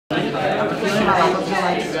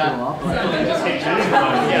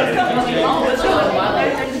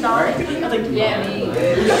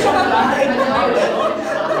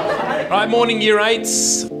Right, morning year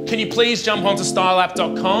 8s. Can you please jump onto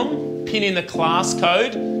styleapp.com, pin in the class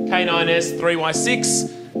code,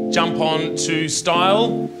 K9S3Y6, jump on to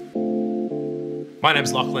Stile. My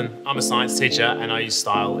name's Lachlan, I'm a science teacher and I use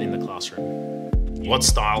Stile in the classroom. What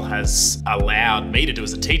Stile has allowed me to do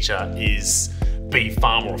as a teacher is be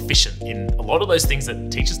far more efficient in a lot of those things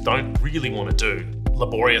that teachers don't really want to do.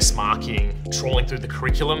 Laborious marking, trawling through the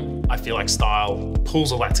curriculum. I feel like Stile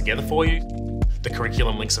pulls all that together for you. The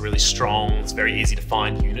curriculum links are really strong. It's very easy to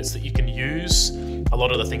find units that you can use. A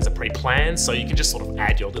lot of the things are pre-planned, so you can just sort of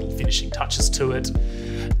add your little finishing touches to it.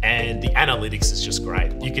 And the analytics is just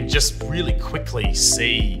great. You can just really quickly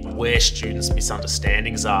see where students'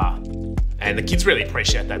 misunderstandings are. And the kids really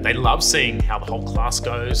appreciate that. They love seeing how the whole class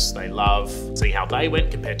goes. They love seeing how they went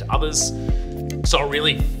compared to others. So it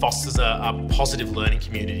really fosters a positive learning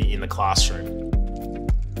community in the classroom.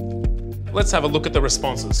 Let's have a look at the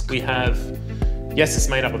responses. We have, yes, it's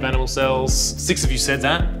made up of animal cells. 6 of you said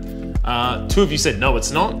that. 2 of you said, no, it's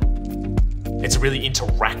not. It's a really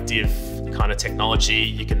interactive kind of technology.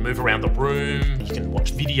 You can move around the room, you can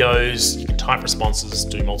watch videos, you can type responses,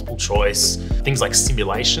 do multiple choice, things like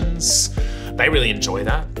simulations. They really enjoy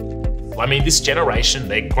that. I mean, this generation,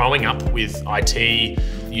 they're growing up with IT,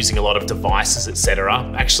 using a lot of devices,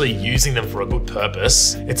 etc. Actually using them for a good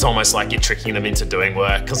purpose. It's almost like you're tricking them into doing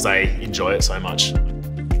work because they enjoy it so much.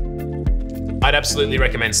 I'd absolutely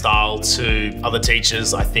recommend Stile to other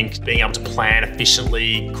teachers. I think being able to plan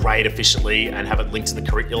efficiently, grade efficiently, and have it linked to the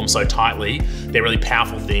curriculum so tightly, they're really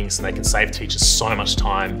powerful things and they can save teachers so much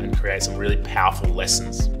time and create some really powerful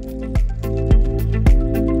lessons.